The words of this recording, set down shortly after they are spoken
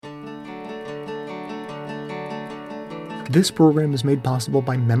This program is made possible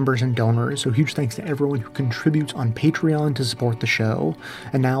by members and donors, so huge thanks to everyone who contributes on Patreon to support the show.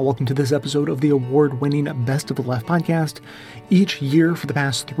 And now, welcome to this episode of the award-winning Best of the Left podcast. Each year for the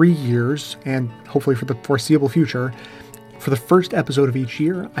past 3 years, and hopefully for the foreseeable future, for the first episode of each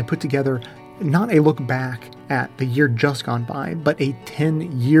year, I put together not a look back at the year just gone by, but a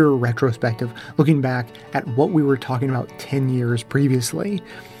 10-year retrospective, looking back at what we were talking about 10 years previously.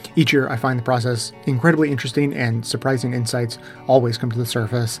 Each year, I find the process incredibly interesting, and surprising insights always come to the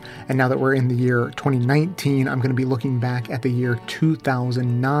surface. And now that we're in the year 2019, I'm going to be looking back at the year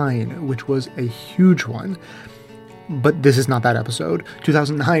 2009, which was a huge one. But this is not that episode.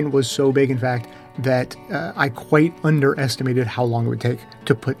 2009 was so big, in fact, that I quite underestimated how long it would take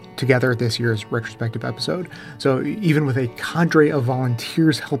to put together this year's retrospective episode. So even with a cadre of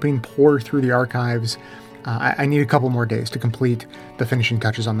volunteers helping pour through the archives, I need a couple more days to complete the finishing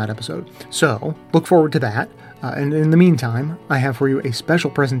touches on that episode. So look forward to that. And in the meantime, I have for you a special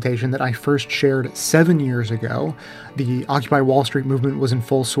presentation that I first shared 7 years ago. The Occupy Wall Street movement was in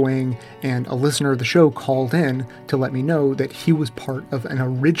full swing, and a listener of the show called in to let me know that he was part of an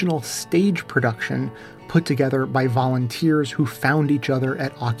original stage production put together by volunteers who found each other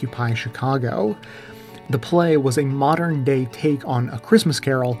at Occupy Chicago. The play was a modern-day take on A Christmas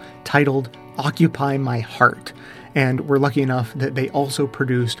Carol titled Occupy My Heart, and we're lucky enough that they also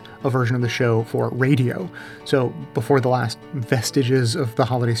produced a version of the show for radio. So before the last vestiges of the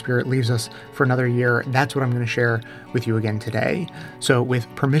holiday spirit leaves us for another year, that's what I'm going to share with you again today. So with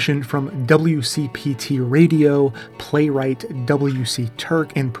permission from WCPT Radio, playwright W.C.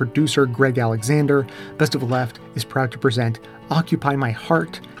 Turk, and producer Greg Alexander, Best of the Left is proud to present Occupy My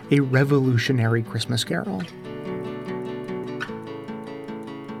Heart, a revolutionary Christmas carol.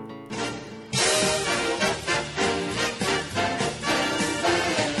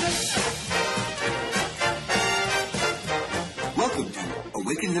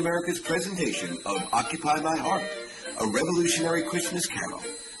 America's presentation of Occupy My Heart, a revolutionary Christmas carol,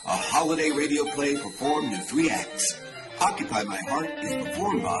 a holiday radio play performed in 3 acts. Occupy My Heart is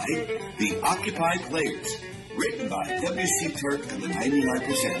performed by the Occupy Players, written by W.C. Turk and the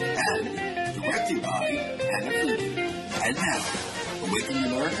 99%, and directed by Hannah Flutie. And now, Awakening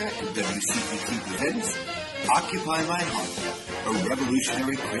America and WCPT presents Occupy My Heart, a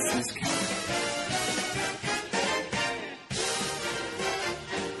revolutionary Christmas carol.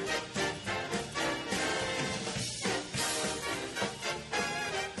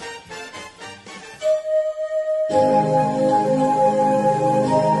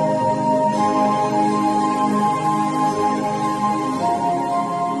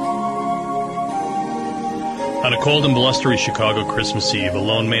 On a cold and blustery Chicago Christmas Eve, a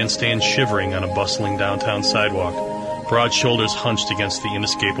lone man stands shivering on a bustling downtown sidewalk, broad shoulders hunched against the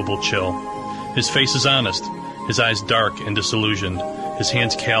inescapable chill. His face is honest, his eyes dark and disillusioned, his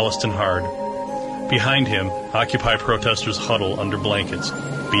hands calloused and hard. Behind him, Occupy protesters huddle under blankets,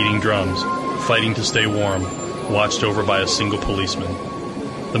 beating drums, fighting to stay warm, watched over by a single policeman.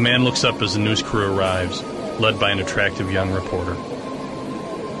 The man looks up as the news crew arrives, led by an attractive young reporter.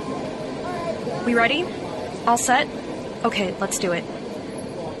 We ready? All set? Okay, let's do it.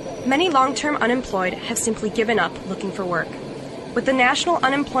 Many long-term unemployed have simply given up looking for work. With the national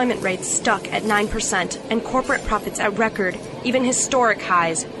unemployment rate stuck at 9% and corporate profits at record, even historic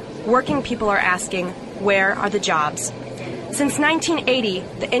highs, working people are asking, where are the jobs? Since 1980,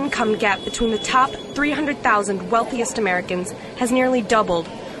 the income gap between the top 300,000 wealthiest Americans has nearly doubled,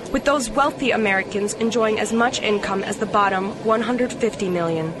 with those wealthy Americans enjoying as much income as the bottom 150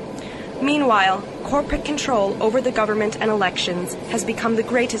 million. Meanwhile, corporate control over the government and elections has become the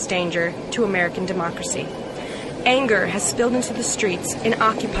greatest danger to American democracy. Anger has spilled into the streets in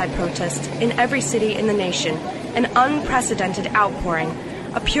Occupy protests in every city in the nation, an unprecedented outpouring,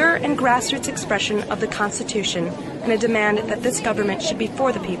 a pure and grassroots expression of the Constitution, and a demand that this government should be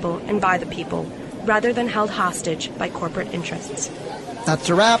for the people and by the people, rather than held hostage by corporate interests. That's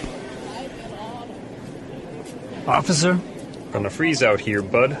a wrap. Officer? Gonna freeze out here,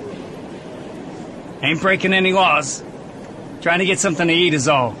 bud. Ain't breaking any laws. Trying to get something to eat is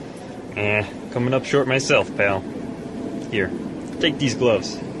all. Coming up short myself, pal. Here, take these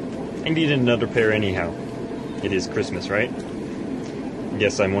gloves. I need another pair anyhow. It is Christmas, right?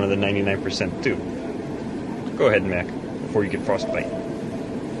 Guess I'm one of the 99% too. Go ahead, Mac, before you get frostbite.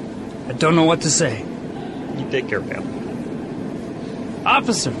 I don't know what to say. You take care, pal.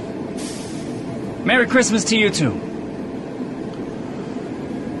 Officer! Merry Christmas to you too.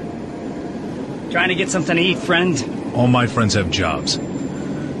 Trying to get something to eat, friend? All my friends have jobs.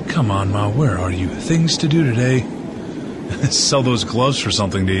 Come on, Ma, where are you? Things to do today. Sell those gloves for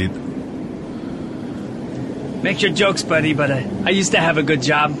something to eat. Make your jokes, buddy, but I used to have a good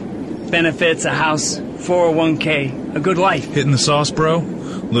job. Benefits, a house, 401k, a good life. Hitting the sauce, bro?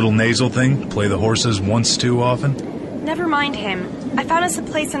 Little nasal thing? Play the horses once too often? Never mind him. I found us a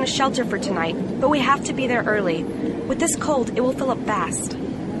place in a shelter for tonight, but we have to be there early. With this cold, it will fill up fast.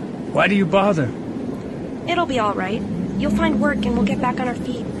 Why do you bother? It'll be all right. You'll find work and we'll get back on our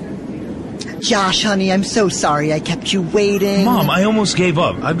feet. Josh, honey, I'm so sorry I kept you waiting. Mom, I almost gave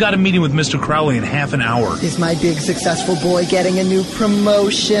up. I've got a meeting with Mr. Crowley in half an hour. Is my big successful boy getting a new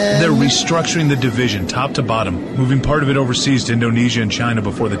promotion? They're restructuring the division top to bottom, moving part of it overseas to Indonesia and China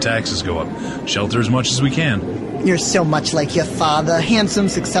before the taxes go up. Shelter as much as we can. You're so much like your father, handsome,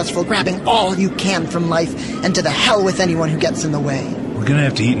 successful, grabbing all you can from life, and to the hell with anyone who gets in the way. We're gonna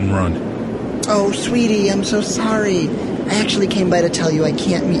have to eat and run. Oh, sweetie, I'm so sorry. I actually came by to tell you I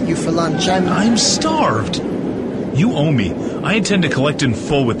can't meet you for lunch. I'm starved. You owe me. I intend to collect in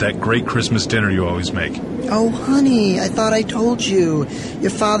full with that great Christmas dinner you always make. Oh, honey, I thought I told you.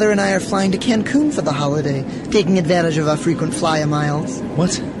 Your father and I are flying to Cancun for the holiday, taking advantage of our frequent flyer miles.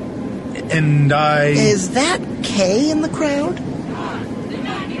 What? And I... Is that Kay in the crowd?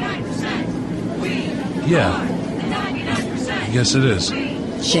 Yeah. I guess it is.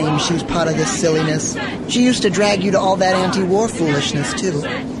 Shame she was part of this silliness. She used to drag you to all that anti-war foolishness, too.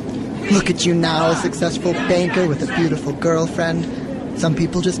 Look at you now, a successful banker with a beautiful girlfriend. Some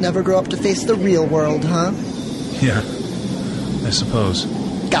people just never grow up to face the real world, huh? Yeah, I suppose.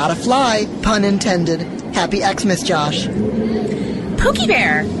 Gotta fly, pun intended. Happy Xmas, Josh. Pookie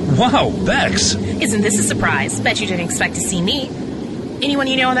Bear! Wow, Bex! Isn't this a surprise? Bet you didn't expect to see me. Anyone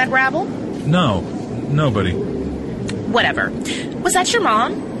you know in that rabble? No, nobody. Whatever. Was that your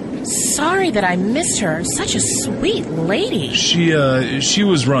mom? Sorry that I missed her. Such a sweet lady. She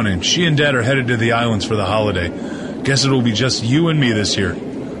was running. She and Dad are headed to the islands for the holiday. Guess it'll be just you and me this year.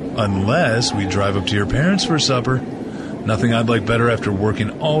 Unless we drive up to your parents for supper. Nothing I'd like better after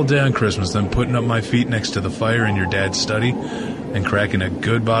working all day on Christmas than putting up my feet next to the fire in your dad's study and cracking a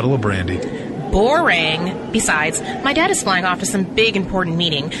good bottle of brandy. Boring. Besides, my dad is flying off to some big important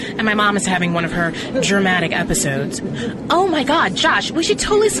meeting, and my mom is having one of her dramatic episodes. Oh my god, Josh, we should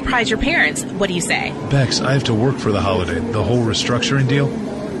totally surprise your parents. What do you say? Bex, I have to work for the holiday. The whole restructuring deal.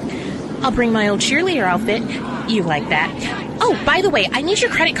 I'll bring my old cheerleader outfit. You like that. Oh, by the way, I need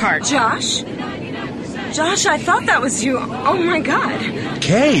your credit card. Josh? Josh, I thought that was you. Oh my god.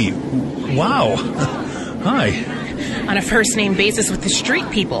 Kay! Wow. Hi. On a first-name basis with the street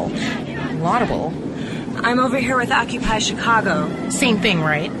people. Laudable. I'm over here with Occupy Chicago. Same thing,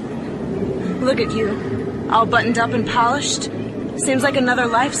 right? Look at you. All buttoned up and polished. Seems like another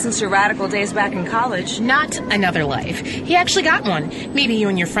life since your radical days back in college. Not another life. He actually got one. Maybe you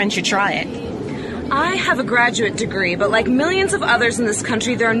and your friend should try it. I have a graduate degree, but like millions of others in this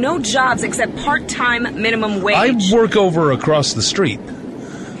country, there are no jobs except part-time minimum wage. I work over across the street.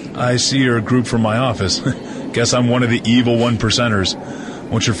 I see your group from my office. Guess I'm one of the evil 1%ers.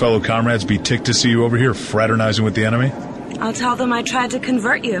 Won't your fellow comrades be ticked to see you over here fraternizing with the enemy? I'll tell them I tried to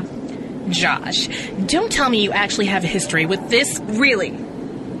convert you. Josh, don't tell me you actually have a history with this. Really?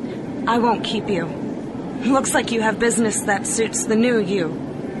 I won't keep you. Looks like you have business that suits the new you.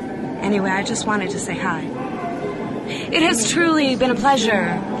 Anyway, I just wanted to say hi. It has truly been a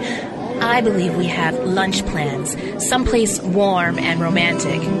pleasure. I believe we have lunch plans. Someplace warm and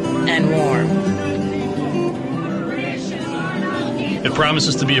romantic. And warm. It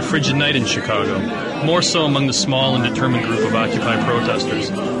promises to be a frigid night in Chicago, more so among the small and determined group of Occupy protesters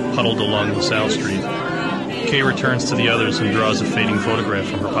huddled along LaSalle Street. Kay returns to the others and draws a fading photograph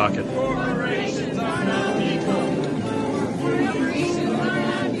from her pocket.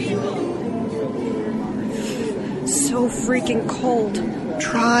 So freaking cold.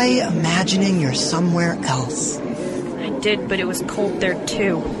 Try imagining you're somewhere else. I did, but it was cold there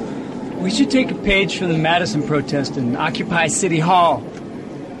too. We should take a page from the Madison protest and occupy City Hall.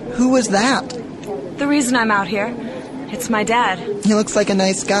 Who was that? The reason I'm out here, it's my dad. He looks like a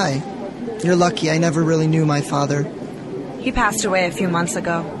nice guy. You're lucky I never really knew my father. He passed away a few months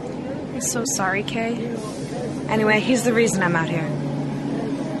ago. I'm so sorry, Kay. Anyway, he's the reason I'm out here.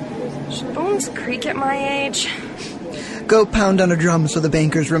 Should bones creak at my age? Go pound on a drum so the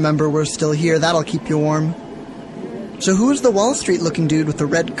bankers remember we're still here. That'll keep you warm. So who's the Wall Street-looking dude with the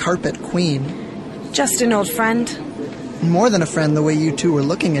red carpet queen? Just an old friend. More than a friend the way you two were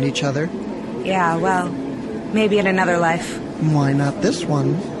looking at each other. Yeah, well, maybe in another life. Why not this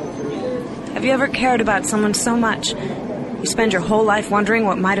one? Have you ever cared about someone so much you spend your whole life wondering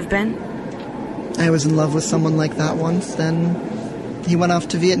what might have been? I was in love with someone like that once, then he went off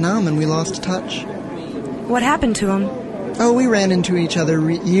to Vietnam and we lost touch. What happened to him? Oh, we ran into each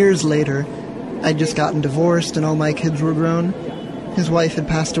other years later. I'd just gotten divorced and all my kids were grown. His wife had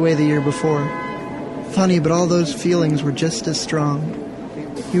passed away the year before. Funny, but all those feelings were just as strong.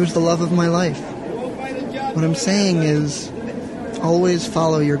 He was the love of my life. What I'm saying is, always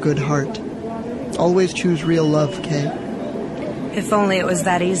follow your good heart. Always choose real love, Kay. If only it was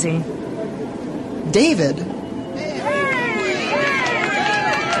that easy. David!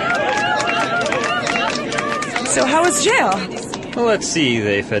 So how was jail? Well, let's see.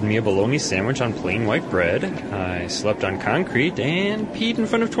 They fed me a bologna sandwich on plain white bread. I slept on concrete and peed in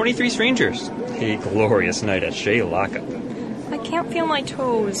front of 23 strangers. A glorious night at Shea Lockup. I can't feel my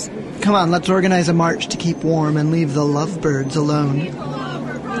toes. Come on, let's organize a march to keep warm and leave the lovebirds alone.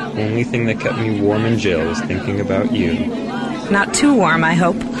 Only thing that kept me warm in jail was thinking about you. Not too warm, I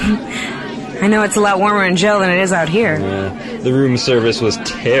hope. I know it's a lot warmer in jail than it is out here. The room service was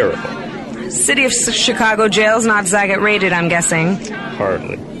terrible. City of Chicago jail's not Zagat rated, I'm guessing.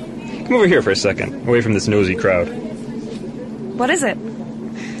 Hardly. Come over here for a second, away from this nosy crowd. What is it?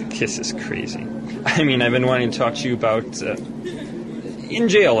 This is crazy. I mean, I've been wanting to talk to you about... in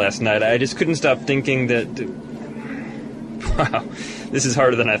jail last night, I just couldn't stop thinking that... Wow, this is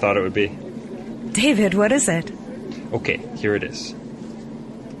harder than I thought it would be. David, what is it? Okay, here it is.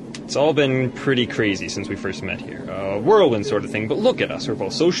 It's all been pretty crazy since we first met here. A whirlwind sort of thing, but look at us. We're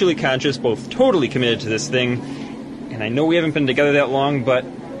both socially conscious, both totally committed to this thing. And I know we haven't been together that long, but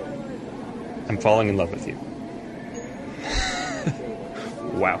I'm falling in love with you.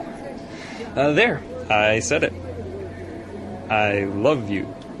 Wow. There, I said it. I love you.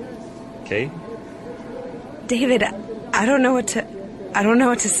 Okay? David, I don't know what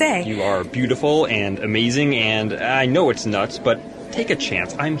to say. You are beautiful and amazing, and I know it's nuts, but take a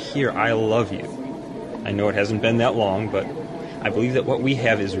chance. I'm here. I love you. I know it hasn't been that long, but I believe that what we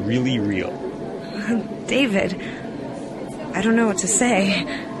have is really real. David, I don't know what to say.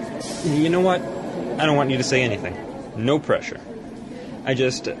 You know what? I don't want you to say anything. No pressure.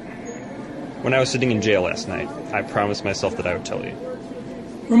 When I was sitting in jail last night, I promised myself that I would tell you.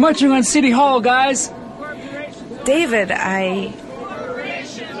 We're marching on City Hall, guys. David,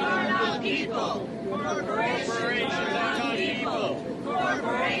 Corporations are not people. Corporations are not people.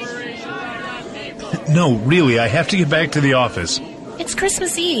 Corporations are not people. No, really, I have to get back to the office. It's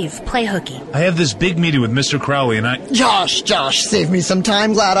Christmas Eve. Play hooky. I have this big meeting with Mr. Crowley and I... Josh, save me some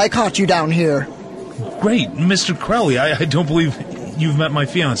time. Glad I caught you down here. Great, Mr. Crowley, I don't believe you've met my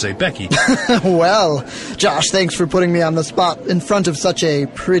fiancée, Becky. Well, Josh, thanks for putting me on the spot in front of such a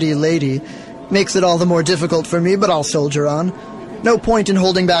pretty lady. Makes it all the more difficult for me, but I'll soldier on. No point in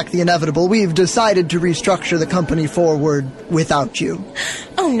holding back the inevitable. We've decided to restructure the company forward without you.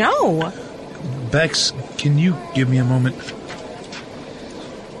 Oh, no. Bex, can you give me a moment?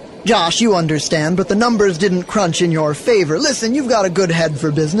 Josh, you understand, but the numbers didn't crunch in your favor. Listen, you've got a good head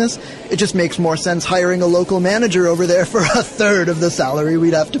for business. It just makes more sense hiring a local manager over there for a third of the salary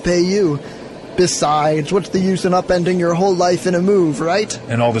we'd have to pay you. Besides, what's the use in upending your whole life in a move, right?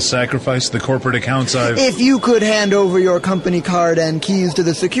 And all the sacrifice, the corporate accounts If you could hand over your company card and keys to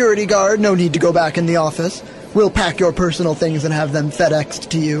the security guard, no need to go back in the office. We'll pack your personal things and have them FedExed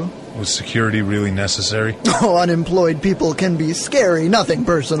to you. Was security really necessary? Oh, unemployed people can be scary, nothing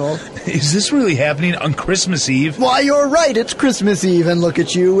personal. Is this really happening on Christmas Eve? Why, you're right, it's Christmas Eve, and look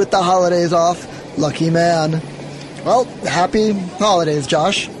at you with the holidays off. Lucky man. Well, happy holidays,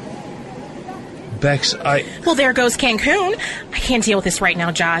 Josh. Bex, Well, there goes Cancun. I can't deal with this right now,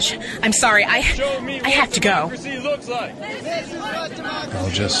 Josh. I'm sorry, I have to go.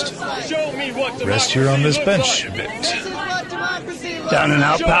 I'll just rest here on this bench a bit. Down and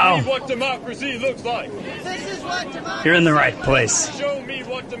out, pal. You're in the right place.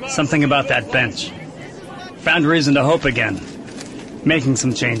 Something about that bench. Found reason to hope again. Making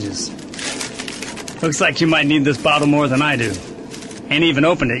some changes. Looks like you might need this bottle more than I do. Ain't even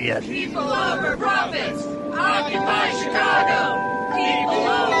opened it yet. People over profits. Occupy Chicago. People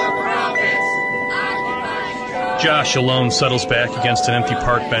over profits. Occupy Chicago. Josh alone settles back against an empty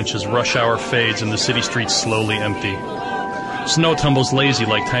park bench as rush hour fades and the city streets slowly empty. Snow tumbles lazy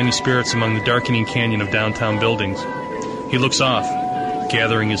like tiny spirits among the darkening canyon of downtown buildings. He looks off,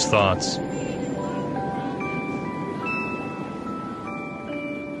 gathering his thoughts.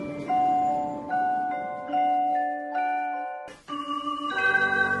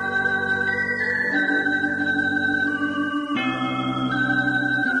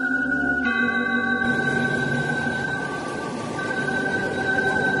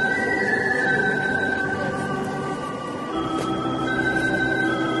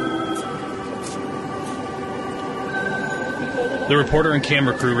 The reporter and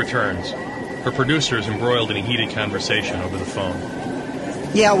camera crew returns. Her producer is embroiled in a heated conversation over the phone.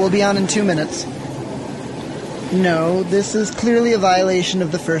 Yeah, we'll be on in 2 minutes. No, this is clearly a violation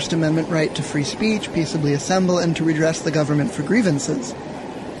of the First Amendment right to free speech, peaceably assemble, and to redress the government for grievances.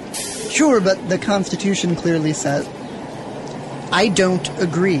 Sure, but the Constitution clearly says... I don't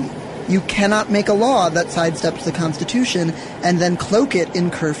agree. You cannot make a law that sidesteps the Constitution and then cloak it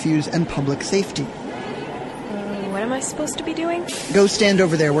in curfews and public safety. What am I supposed to be doing? Go stand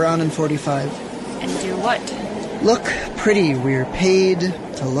over there. We're on in 45. And do what? Look pretty. We're paid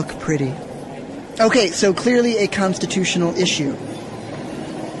to look pretty. Okay, so clearly a constitutional issue.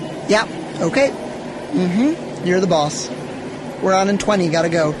 Yeah, okay. You're the boss. We're on in 20. Gotta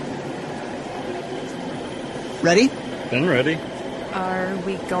go. Ready? Been ready. Are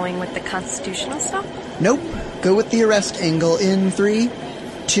we going with the constitutional stuff? Nope. Go with the arrest angle in 3,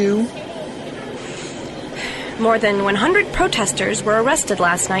 2... More than 100 protesters were arrested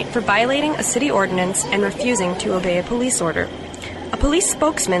last night for violating a city ordinance and refusing to obey a police order. A police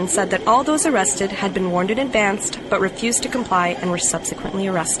spokesman said that all those arrested had been warned in advance but refused to comply and were subsequently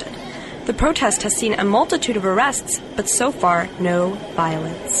arrested. The protest has seen a multitude of arrests, but so far, no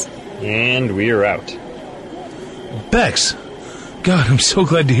violence. And we're out. Bex! God, I'm so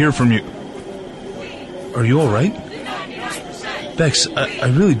glad to hear from you. Are you all right? Bex, I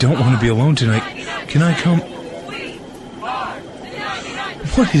really don't want to be alone tonight. Can I come?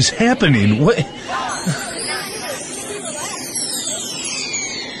 What is happening? What?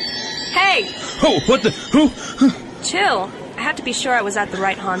 Hey! Oh, what the? Who? Chill. I had to be sure I was at the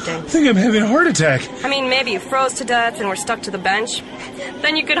right haunting. I think I'm having a heart attack. I mean, maybe you froze to death and were stuck to the bench.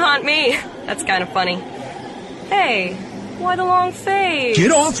 Then you could haunt me. That's kind of funny. Hey, why the long face?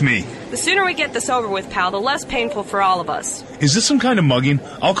 Get off me! The sooner we get this over with, pal, the less painful for all of us. Is this some kind of mugging?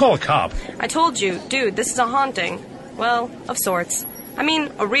 I'll call a cop. I told you, dude, this is a haunting. Well, of sorts. I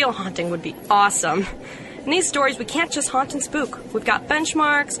mean, a real haunting would be awesome. In these stories, we can't just haunt and spook. We've got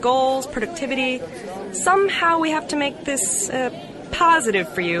benchmarks, goals, productivity. Somehow we have to make this,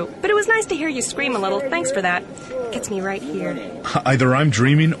 positive for you. But it was nice to hear you scream a little. Thanks for that. Gets me right here. Either I'm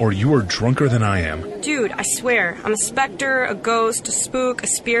dreaming or you are drunker than I am. Dude, I swear, I'm a specter, a ghost, a spook, a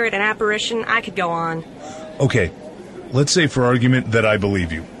spirit, an apparition. I could go on. Okay, let's say for argument that I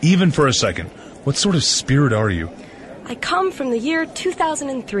believe you, even for a second. What sort of spirit are you? I come from the year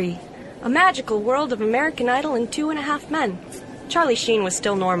 2003, a magical world of American Idol and 2.5 Men. Charlie Sheen was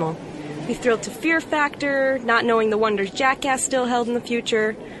still normal. We thrilled to Fear Factor, not knowing the wonders Jackass still held in the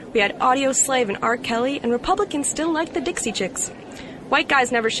future. We had Audio Slave and R. Kelly, and Republicans still liked the Dixie Chicks. White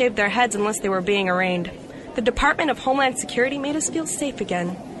guys never shaved their heads unless they were being arraigned. The Department of Homeland Security made us feel safe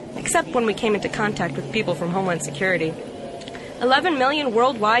again, except when we came into contact with people from Homeland Security. 11 million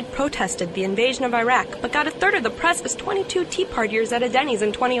worldwide protested the invasion of Iraq, but got a third of the press as 22 Tea Partiers at a Denny's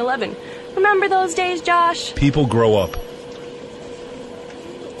in 2011. Remember those days, Josh? People grow up.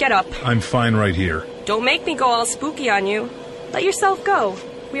 Get up. I'm fine right here. Don't make me go all spooky on you. Let yourself go.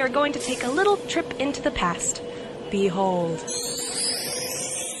 We are going to take a little trip into the past. Behold.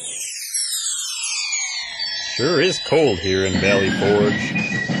 Sure is cold here in Valley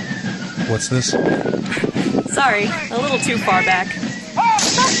Forge. What's this? Sorry, a little too far back.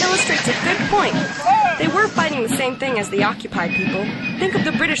 That illustrates a good point. They were fighting the same thing as the occupied people. Think of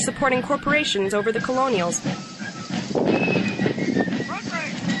the British supporting corporations over the colonials.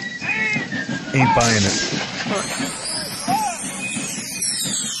 Ain't buying it.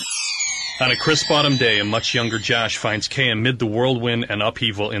 On a crisp autumn day, a much younger Josh finds Kay amid the whirlwind and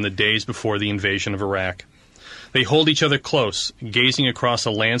upheaval in the days before the invasion of Iraq. They hold each other close, gazing across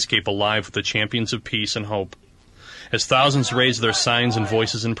a landscape alive with the champions of peace and hope. As thousands raise their signs and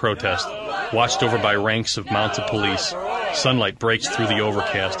voices in protest, watched over by ranks of mounted police, sunlight breaks through the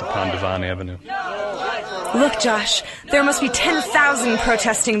overcast upon Devon Avenue. Look, Josh, there must be 10,000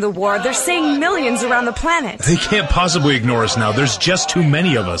 protesting the war. They're saying millions around the planet. They can't possibly ignore us now. There's just too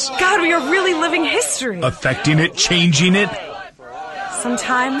many of us. God, we are really living history. Affecting it, changing it.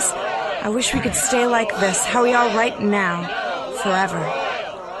 Sometimes, I wish we could stay like this, how we are right now, forever.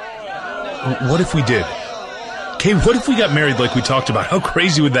 What if we did? Kay, what if we got married like we talked about? How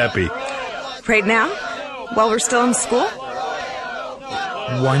crazy would that be? Right now? While we're still in school?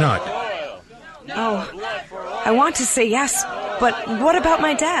 Why not? Oh, I want to say yes, but what about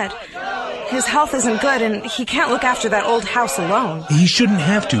my dad? His health isn't good, and he can't look after that old house alone. He shouldn't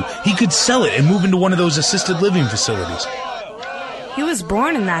have to. He could sell it and move into one of those assisted living facilities. He was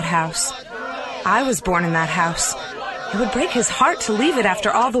born in that house. I was born in that house. It would break his heart to leave it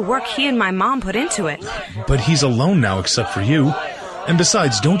after all the work he and my mom put into it. But he's alone now except for you. And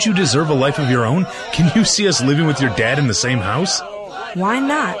besides, don't you deserve a life of your own? Can you see us living with your dad in the same house? Why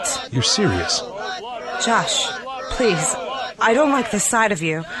not? You're serious. Josh, please, I don't like this side of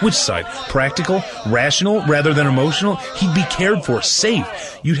you. Which side? Practical, rational, rather than emotional? He'd be cared for, safe.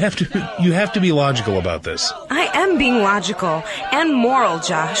 You have to be logical about this. I am being logical and moral,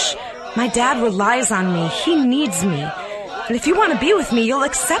 Josh. My dad relies on me. He needs me. And if you want to be with me, you'll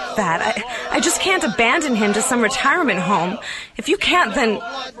accept that. I just can't abandon him to some retirement home. If you can't, then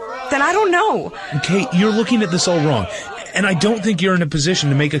I don't know. Kate, you're looking at this all wrong. And I don't think you're in a position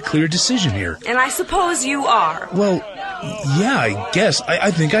to make a clear decision here. And I suppose you are. Well, yeah, I guess.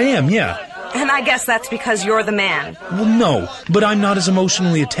 I think I am, yeah. And I guess that's because you're the man. Well, no, but I'm not as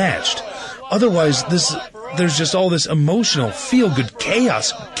emotionally attached. Otherwise, there's just all this emotional, feel-good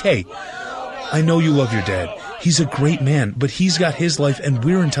chaos. Kay, I know you love your dad. He's a great man, but he's got his life and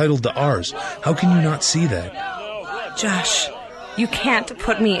we're entitled to ours. How can you not see that? Josh, you can't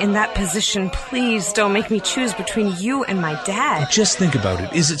put me in that position. Please don't make me choose between you and my dad. Just think about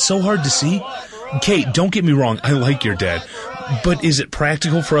it. Is it so hard to see? Kate, don't get me wrong. I like your dad. But is it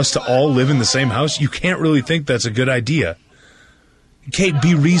practical for us to all live in the same house? You can't really think that's a good idea. Kate,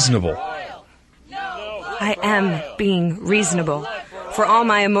 be reasonable. I am being reasonable. For all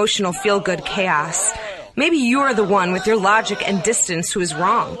my emotional feel-good chaos. Maybe you're the one with your logic and distance who is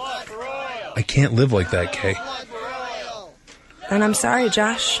wrong. I can't live like that, Kay. Then I'm sorry,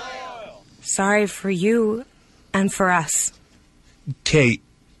 Josh. Sorry for you and for us. Kay,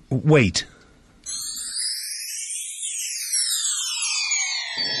 wait.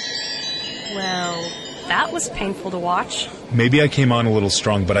 Well, that was painful to watch. Maybe I came on a little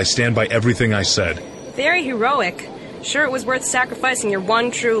strong, but I stand by everything I said. Very heroic. Sure, it was worth sacrificing your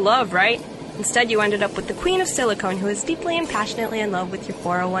one true love, right? Instead, you ended up with the Queen of Silicone, who is deeply and passionately in love with your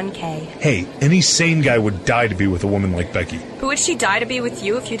 401k. Hey, any sane guy would die to be with a woman like Becky. But would she die to be with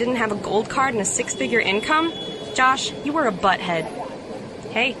you if you didn't have a gold card and a 6-figure income? Josh, you were a butthead.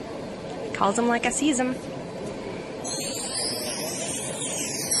 Hey, calls him like I sees him.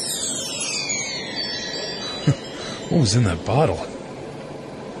 What was in that bottle?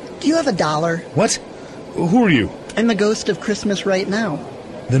 Do you have $1? What? Who are you? I'm the ghost of Christmas right now.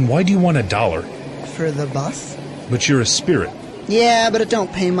 Then why do you want $1? For the bus? But you're a spirit. Yeah, but it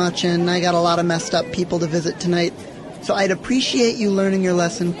don't pay much, and I got a lot of messed up people to visit tonight. So I'd appreciate you learning your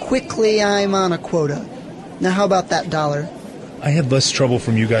lesson quickly. I'm on a quota. Now how about that $1? I had less trouble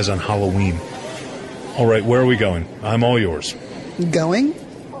from you guys on Halloween. All right, where are we going? I'm all yours. Going?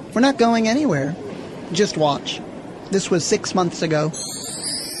 We're not going anywhere. Just watch. This was 6 months ago.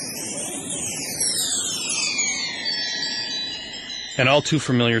 An all too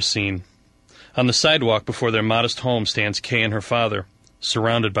familiar scene. On the sidewalk before their modest home stands Kay and her father,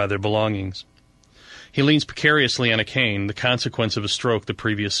 surrounded by their belongings. He leans precariously on a cane, the consequence of a stroke the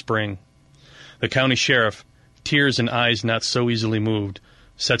previous spring. The county sheriff, tears and eyes not so easily moved,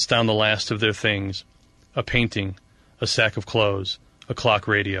 sets down the last of their things, a painting, a sack of clothes, a clock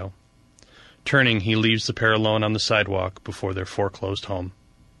radio. Turning, he leaves the pair alone on the sidewalk before their foreclosed home.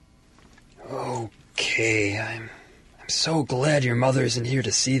 Okay, I'm so glad your mother isn't here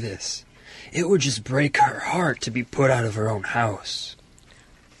to see this. It would just break her heart to be put out of her own house.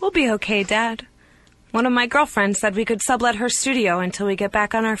 We'll be okay, Dad. One of my girlfriends said we could sublet her studio until we get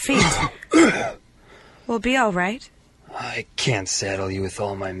back on our feet. We'll be all right. I can't saddle you with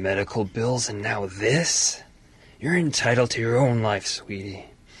all my medical bills, and now this? You're entitled to your own life, sweetie.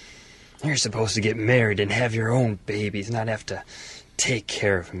 You're supposed to get married and have your own babies, not have to take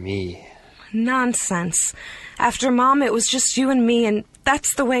care of me. Nonsense. After Mom, it was just you and me, and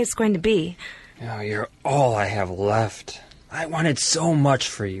that's the way it's going to be. Oh, you're all I have left. I wanted so much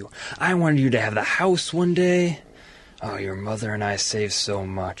for you. I wanted you to have the house one day. Oh, your mother and I saved so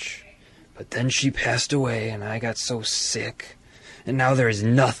much. But then she passed away, and I got so sick. And now there is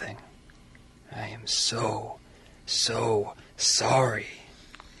nothing. I am so sorry.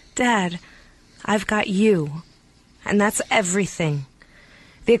 Dad, I've got you. And that's everything.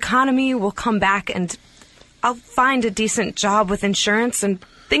 The economy will come back, and I'll find a decent job with insurance, and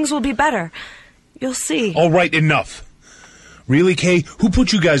things will be better. You'll see. All right, enough. Really, Kay? Who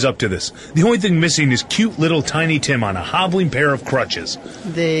put you guys up to this? The only thing missing is cute little Tiny Tim on a hobbling pair of crutches.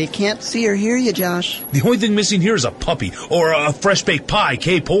 They can't see or hear you, Josh. The only thing missing here is a puppy or a fresh-baked pie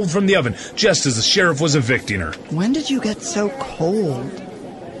Kay pulled from the oven just as the sheriff was evicting her. When did you get so cold?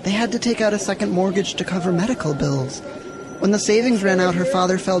 They had to take out a second mortgage to cover medical bills. When the savings ran out, her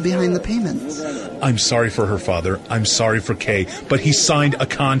father fell behind the payments. I'm sorry for her father. I'm sorry for Kay, but he signed a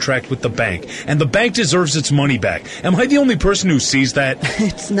contract with the bank, and the bank deserves its money back. Am I the only person who sees that?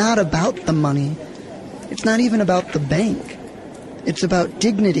 It's not about the money. It's not even about the bank. It's about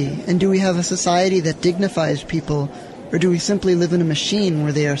dignity, and do we have a society that dignifies people, or do we simply live in a machine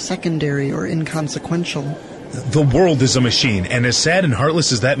where they are secondary or inconsequential? The world is a machine, and as sad and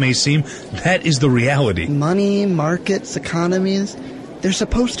heartless as that may seem, that is the reality. Money, markets, economies, they're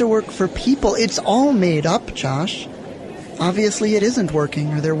supposed to work for people. It's all made up, Josh. Obviously it isn't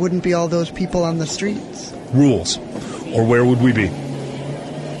working, or there wouldn't be all those people on the streets. Rules. Or where would we be?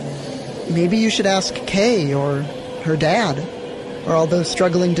 Maybe you should ask Kay or her dad, or all those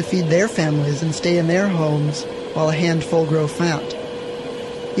struggling to feed their families and stay in their homes while a handful grow fat.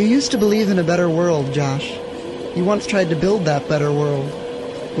 You used to believe in a better world, Josh. You once tried to build that better world.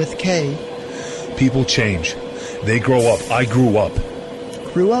 With Kay. People change. They grow up. I grew up.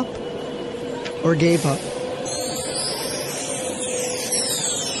 Grew up? Or gave up?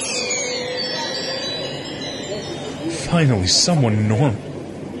 Finally, someone normal.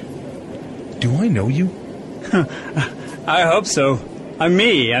 Do I know you? I hope so. I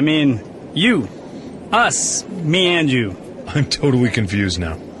mean, you. Us. Me and you. I'm totally confused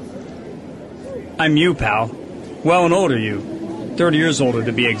now. I'm you, pal. Well, an older you. 30 years older,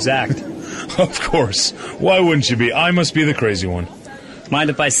 to be exact. Of course. Why wouldn't you be? I must be the crazy one. Mind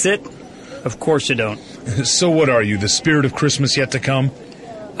if I sit? Of course you don't. So what are you, the spirit of Christmas yet to come?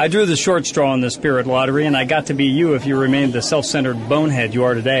 I drew the short straw in the spirit lottery, and I got to be you if you remained the self-centered bonehead you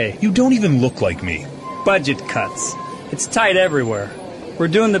are today. You don't even look like me. Budget cuts. It's tight everywhere. We're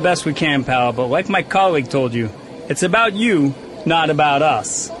doing the best we can, pal, but like my colleague told you, it's about you, not about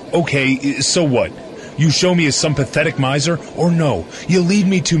us. Okay, so what? You show me as some pathetic miser, or no? You lead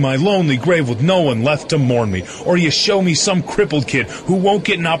me to my lonely grave with no one left to mourn me, or you show me some crippled kid who won't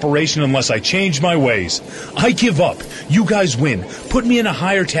get an operation unless I change my ways. I give up. You guys win. Put me in a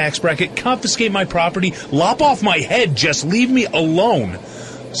higher tax bracket, confiscate my property, lop off my head, just leave me alone.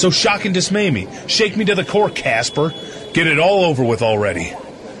 So shock and dismay me. Shake me to the core, Casper. Get it all over with already.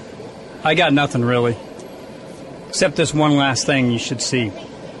 I got nothing, really. Except this one last thing you should see.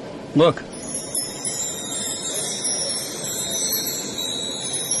 Look.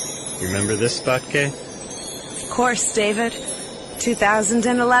 You remember this spot, Kay? Of course, David.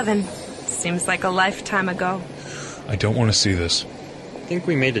 2011. Seems like a lifetime ago. I don't want to see this. I think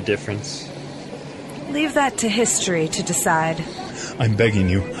we made a difference. Leave that to history to decide. I'm begging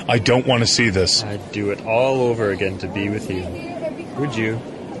you. I don't want to see this. I'd do it all over again to be with you. Would you?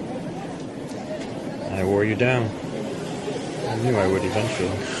 I wore you down. I knew I would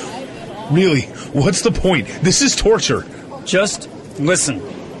eventually. Really? What's the point? This is torture. Just listen.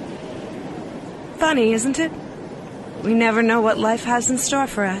 Funny, isn't it? We never know what life has in store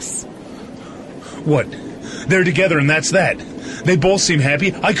for us. What? They're together and that's that. They both seem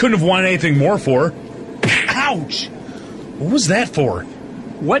happy. I couldn't have wanted anything more for her. Ouch! What was that for?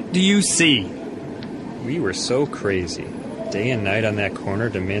 What do you see? We were so crazy. Day and night on that corner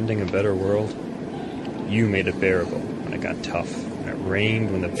demanding a better world. You made it bearable when it got tough. When it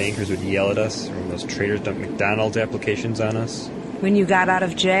rained, when the bankers would yell at us, or when those traders dumped McDonald's applications on us. When you got out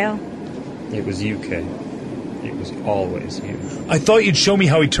of jail? It was you, Kay. It was always you. I thought you'd show me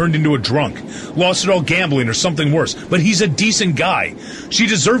how he turned into a drunk. Lost it all gambling or something worse. But he's a decent guy. She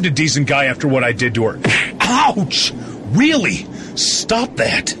deserved a decent guy after what I did to her. Ouch! Really? Stop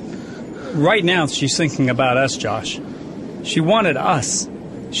that. Right now, she's thinking about us, Josh. She wanted us.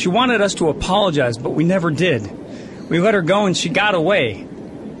 She wanted us to apologize, but we never did. We let her go and she got away.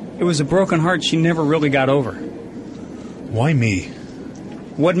 It was a broken heart she never really got over. Why me?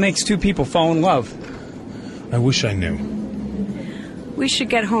 What makes two people fall in love? I wish I knew. We should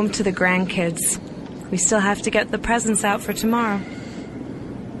get home to the grandkids. We still have to get the presents out for tomorrow.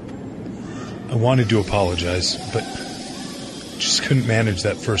 I wanted to apologize, but just couldn't manage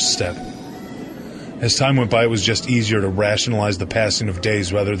that first step. As time went by, it was just easier to rationalize the passing of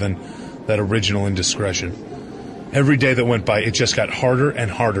days rather than that original indiscretion. Every day that went by, it just got harder and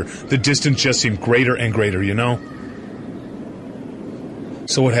harder. The distance just seemed greater and greater, you know?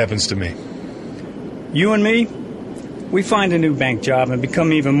 So what happens to me? You and me, we find a new bank job and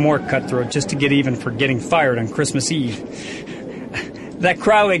become even more cutthroat just to get even for getting fired on Christmas Eve. That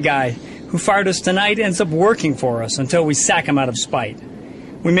Crowley guy who fired us tonight ends up working for us until we sack him out of spite.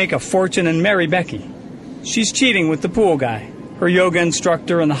 We make a fortune and marry Becky. She's cheating with the pool guy, her yoga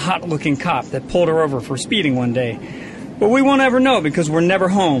instructor, and the hot-looking cop that pulled her over for speeding one day. But we won't ever know because we're never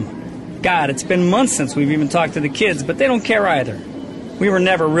home. God, it's been months since we've even talked to the kids, but they don't care either. We were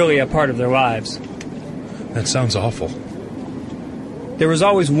never really a part of their lives. That sounds awful. There was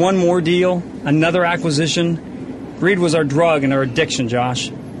always one more deal, another acquisition. Greed was our drug and our addiction, Josh.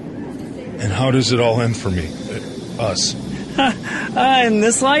 And how does it all end for me? Us. In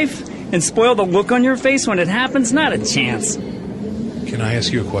this life? And spoil the look on your face when it happens? Not a chance. Can I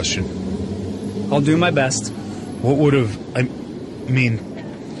ask you a question? I'll do my best. What would have... I mean,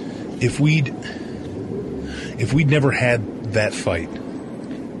 if we'd... If we'd never had that fight...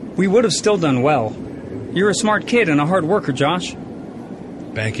 We would have still done well. You're a smart kid and a hard worker, Josh.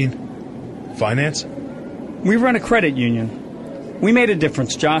 Banking? Finance? We run a credit union. We made a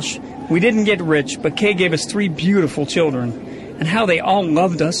difference, Josh. We didn't get rich, but Kay gave us 3 beautiful children. And how they all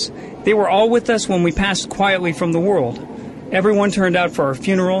loved us. They were all with us when we passed quietly from the world. Everyone turned out for our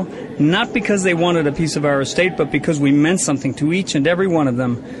funeral, not because they wanted a piece of our estate, but because we meant something to each and every one of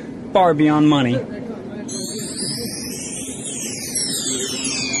them, far beyond money.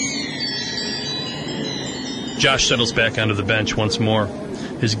 Josh settles back onto the bench once more.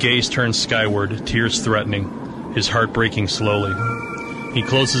 His gaze turns skyward, tears threatening, his heart breaking slowly. He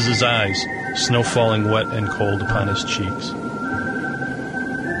closes his eyes, snow falling wet and cold upon his cheeks.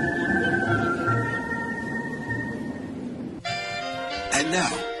 And now,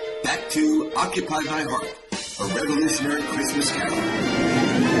 back to Occupy My Heart, a revolutionary Christmas carol.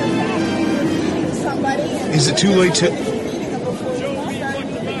 Is it too late to...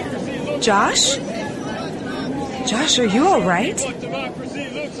 Josh? Josh, are you all right?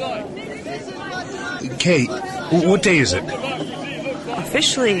 Kay, what day is it?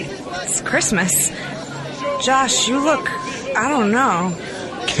 Officially, it's Christmas. Josh, you look... I don't know.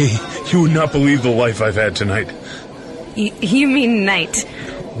 Kay, you would not believe the life I've had tonight. You mean night.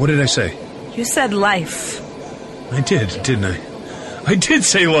 What did I say? You said life. I did, didn't I? I did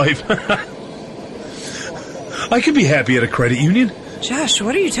say life. I could be happy at a credit union. Josh,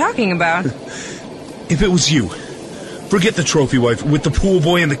 what are you talking about? If it was you, forget the trophy wife with the pool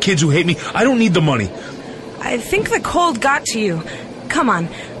boy and the kids who hate me. I don't need the money. I think the cold got to you. Come on,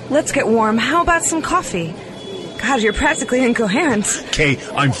 let's get warm. How about some coffee? God, you're practically incoherent. Kay,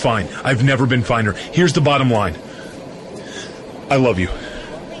 I'm fine. I've never been finer. Here's the bottom line. I love you.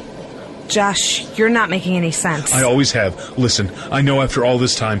 Josh, you're not making any sense. I always have. Listen, I know after all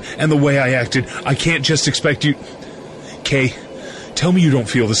this time and the way I acted, I can't just expect you... Kay, tell me you don't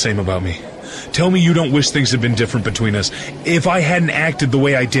feel the same about me. Tell me you don't wish things had been different between us. If I hadn't acted the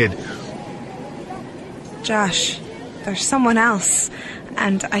way I did... Josh, there's someone else,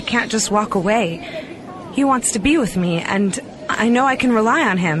 and I can't just walk away. He wants to be with me, and I know I can rely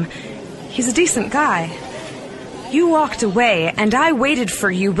on him. He's a decent guy. You walked away, and I waited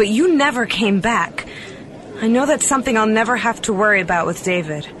for you, but you never came back. I know that's something I'll never have to worry about with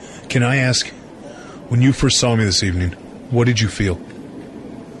David. Can I ask, when you first saw me this evening, what did you feel?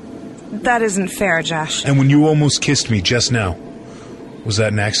 That isn't fair, Josh. And when you almost kissed me just now, was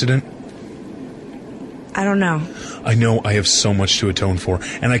that an accident? I don't know. I know I have so much to atone for,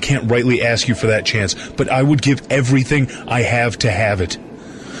 and I can't rightly ask you for that chance, but I would give everything I have to have it.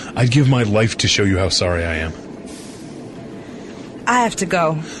 I'd give my life to show you how sorry I am. I have to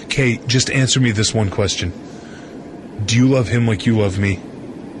go. Kay, just answer me this one question. Do you love him like you love me?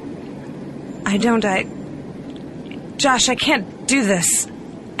 I don't. Josh, I can't do this.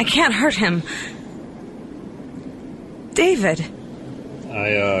 I can't hurt him. David.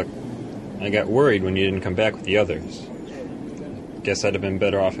 I got worried when you didn't come back with the others. Guess I'd have been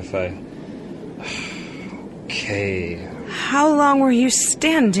better off if I... Okay. How long were you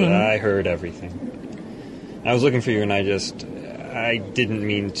standing? But I heard everything. I was looking for you and I didn't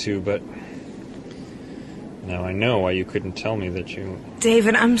mean to, but... Now I know why you couldn't tell me that you...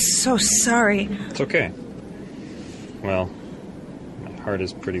 David, I'm so sorry. It's okay. Well, my heart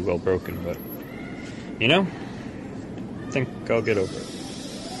is pretty well broken, but... You know, I think I'll get over it.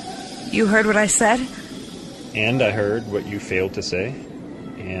 You heard what I said? And I heard what you failed to say,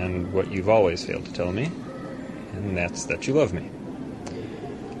 and what you've always failed to tell me, and that's that you love me.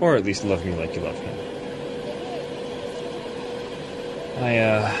 Or at least love me like you love him. I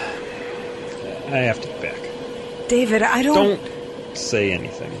have to get back. David, I don't... Don't say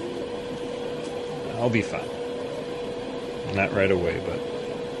anything. I'll be fine. Not right away, but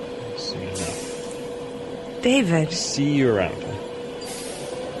soon enough. David. See you around, huh?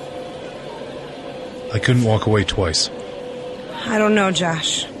 I couldn't walk away twice. I don't know,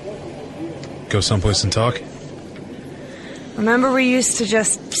 Josh. Go someplace and talk? Remember we used to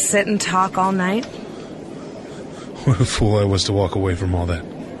just sit and talk all night? What a fool I was to walk away from all that.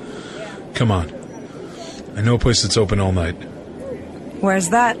 Come on. I know a place that's open all night. Where's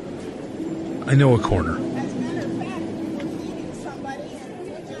that? I know a corner.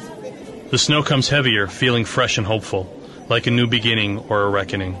 The snow comes heavier, feeling fresh and hopeful, like a new beginning or a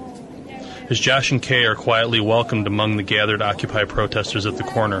reckoning. As Josh and Kay are quietly welcomed among the gathered Occupy protesters at the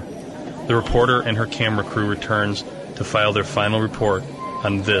corner, the reporter and her camera crew returns to file their final report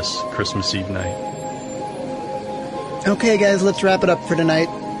on this Christmas Eve night. Okay, guys, let's wrap it up for tonight.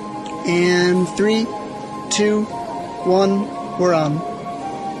 And 3, 2, 1, we're on.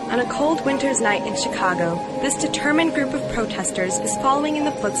 On a cold winter's night in Chicago, this determined group of protesters is following in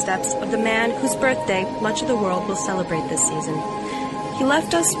the footsteps of the man whose birthday much of the world will celebrate this season. He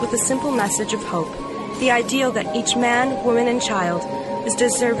left us with a simple message of hope, the ideal that each man, woman, and child is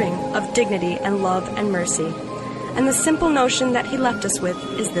deserving of dignity and love and mercy. And the simple notion that he left us with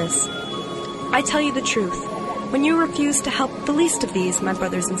is this: I tell you the truth, when you refuse to help the least of these, my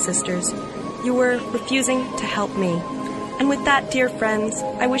brothers and sisters, you were refusing to help me. And with that, dear friends,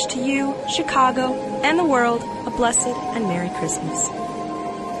 I wish to you, Chicago, and the world a blessed and Merry Christmas.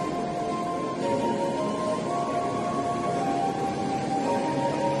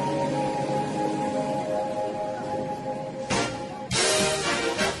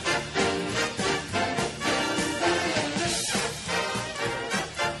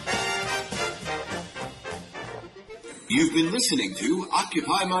 You've been listening to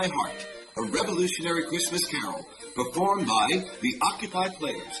Occupy My Heart, a revolutionary Christmas carol performed by the Occupy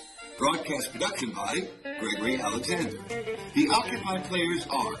Players. Broadcast production by Gregory Alexander. The Occupy Players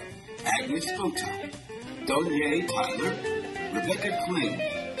are Agnes Foton, Donye Tyler, Rebecca Kling,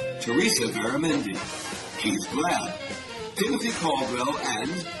 Teresa Veramendi, Keith Glad, Timothy Caldwell,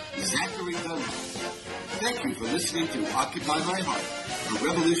 and Zachary Dunlap. Thank you for listening to Occupy My Heart, a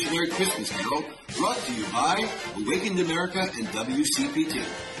revolutionary Christmas carol brought to you by Awakened America and WCPT.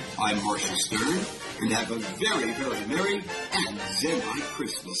 I'm Marshall Stern, and have a very, very Merry and Zen-like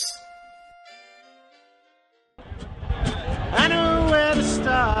Christmas. I know where to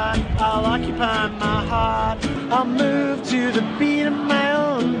start, I'll occupy my heart, I'll move to the beat of my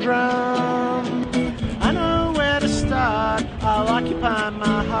own drum. I know where to start, I'll occupy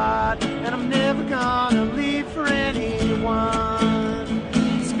my heart, and I'm never gonna leave for anyone.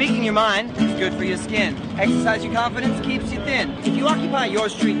 Speaking your mind is good for your skin. Exercise your confidence keeps you thin. If you occupy your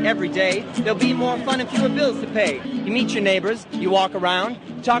street every day, there'll be more fun and fewer bills to pay. You meet your neighbors, you walk around,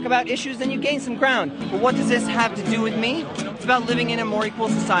 you talk about issues, and you gain some ground. But what does this have to do with me? It's about living in a more equal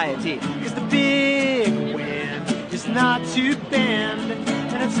society. Because the big win is not to bend,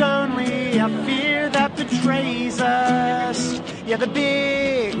 and it's only our fear that betrays us. Yeah, the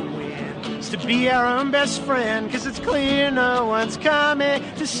big win is to be our own best friend, because it's clear no one's coming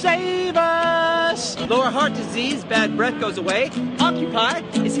to save us. Lower heart disease, bad breath goes away. Occupy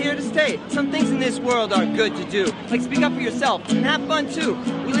is here to stay. Some things in this world are good to do, like speak up for yourself and have fun too.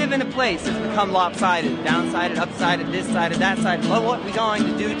 We live in a place that's become lopsided, downsided, upsided, this side, that side. But what we're going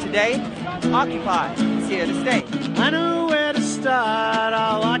to do today, Occupy is here to stay. I know where to start,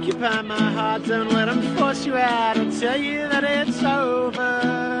 I'll occupy my heart. Don't let them force you out, I'll tell you that it's over.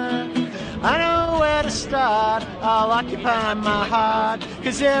 I know where to start, I'll occupy my heart,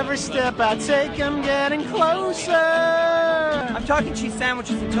 'cause every step I take I'm getting closer. I'm talking cheese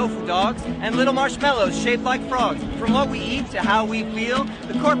sandwiches and tofu dogs, and little marshmallows shaped like frogs. From what we eat to how we feel,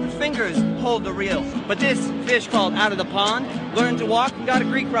 the corporate fingers hold the reel. But this fish called out of the pond learned to walk and got a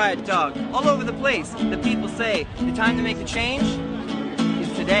Greek riot dog. All over the place, the people say the time to make the change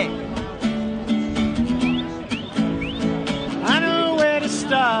is today. I know where to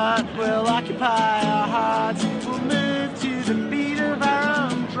start, we'll occupy our hearts, we'll move to the beat of our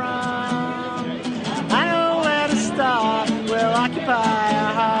own drum. I know where to start, we'll occupy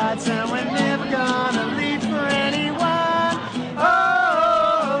our hearts, and we're never gonna leave for anyone. Oh,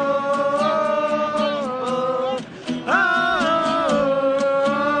 oh,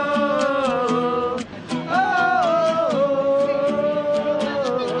 oh.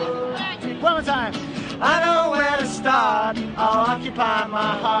 One more time. I know where to start, I'll occupy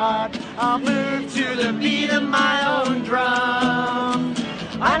my heart, I'll move to the beat of my own drum.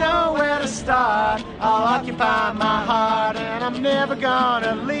 I know where to start, I'll occupy my heart, and I'm never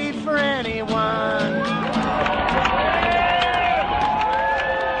gonna leave for anyone.